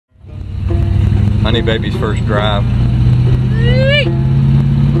Honey Baby's first drive.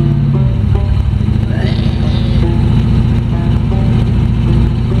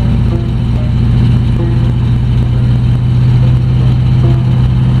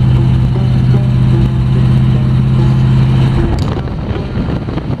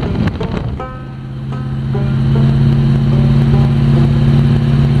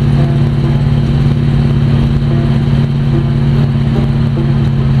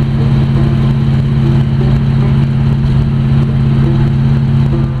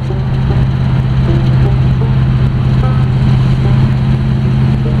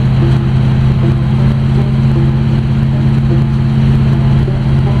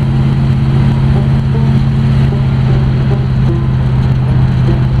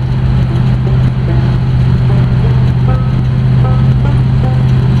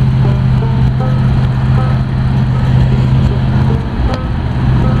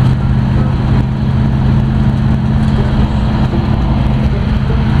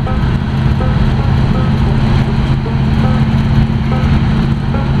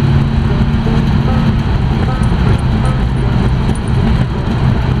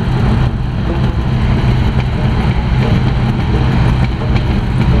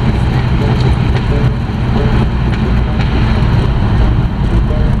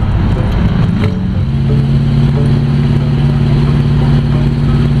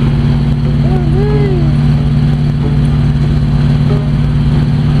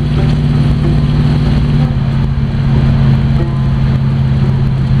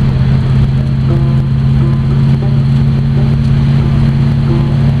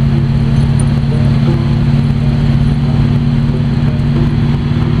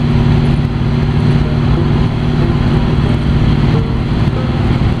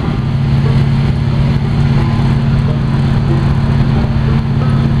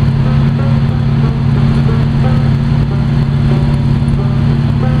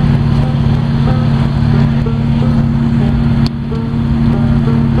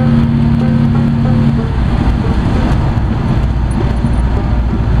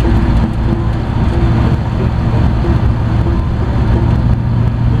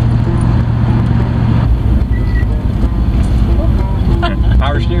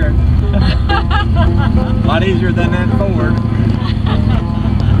 Power steering. A lot easier than that Ford.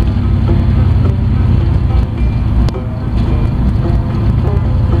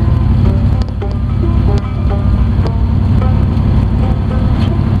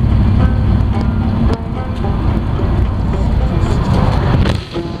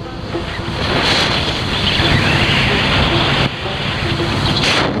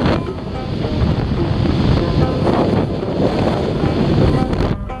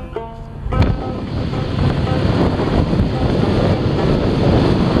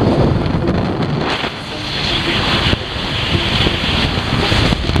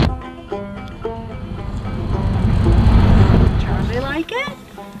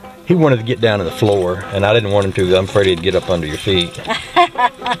 He wanted to get down to the floor, and I didn't want him to. I'm afraid he'd get up under your feet.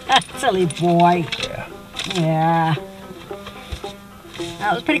 Silly boy. Yeah. Yeah.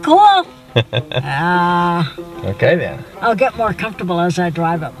 That was pretty cool. Okay then. I'll get more comfortable as I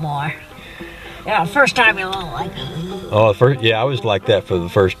drive it more. Yeah, first time you're a little like... Oh, yeah, I was like that for the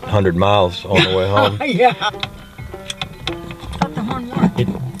first 100 miles on the way home. Yeah. I thought the horn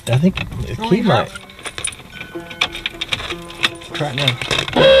worked. I think the key might. Try it now.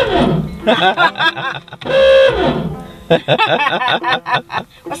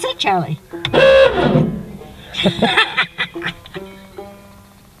 What's that, Charlie?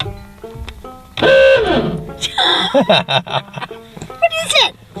 What is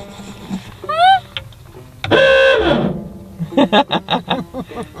it? Huh?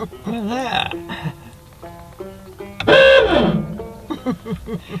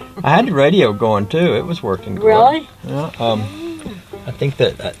 I had the radio going too. It was working good. Really? Yeah. I think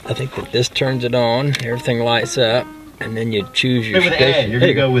that this turns it on. Everything lights up, and then you choose your station. You're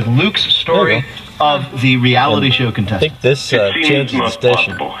gonna go with Luke's story of the reality show I contestant. think this changes the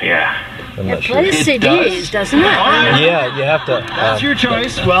station. Yeah. I'm It not sure. plays CDs, doesn't it? Yeah, you have to. That's your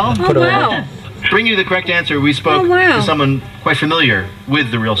choice. Well, Put it on. bring you the correct answer. We spoke to someone quite familiar with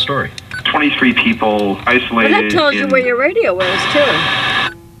the real story. 23 people isolated. Well, that tells you where your radio is, too.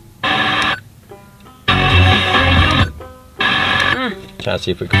 Try to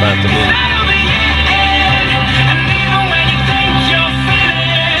see if we can find the music.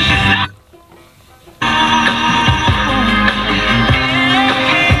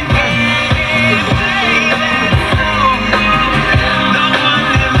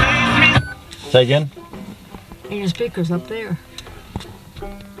 Say again? And your speaker's up there.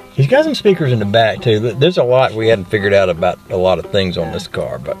 He's got some speakers in the back too. There's a lot we hadn't figured out about a lot of things on this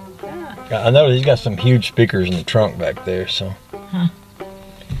car, but I know he's got some huge speakers in the trunk back there. So. Huh.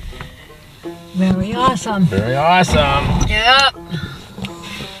 Very awesome. Very awesome. Yep.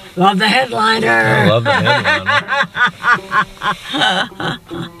 Love the headliner. I love the headliner.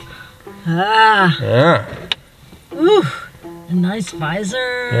 Ah. Yeah. Ooh. Nice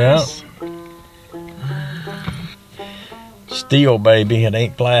visors. Yeah. Steel, baby. It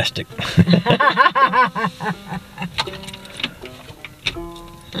ain't plastic. There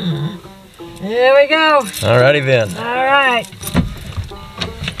we go. Alrighty then. All right.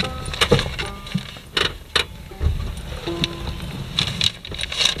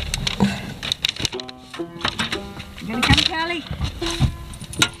 You gonna come, Callie?